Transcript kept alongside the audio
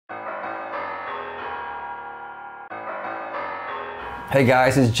Hey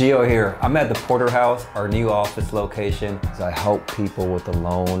guys, it's Gio here. I'm at the Porterhouse, our new office location. I help people with the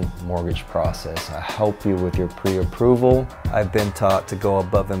loan mortgage process. I help you with your pre-approval. I've been taught to go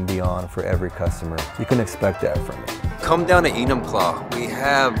above and beyond for every customer. You can expect that from me. Come down to Enumclaw. We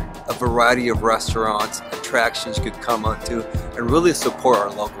have a variety of restaurants, attractions you could come onto, and really support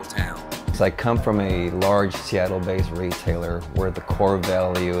our local town. I come from a large Seattle-based retailer where the core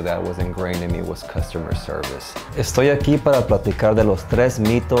value that was ingrained in me was customer service. Estoy aquí para platicar de los 3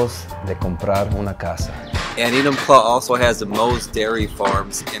 mitos de comprar una casa. And Enumclaw also has the most dairy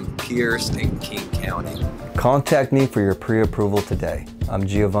farms in Pierce and King County. Contact me for your pre-approval today. I'm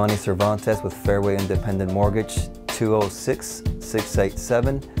Giovanni Cervantes with Fairway Independent Mortgage,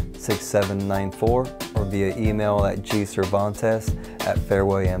 206-687-6794, or via email at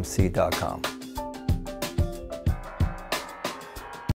gcervantes@fairwaymc.com.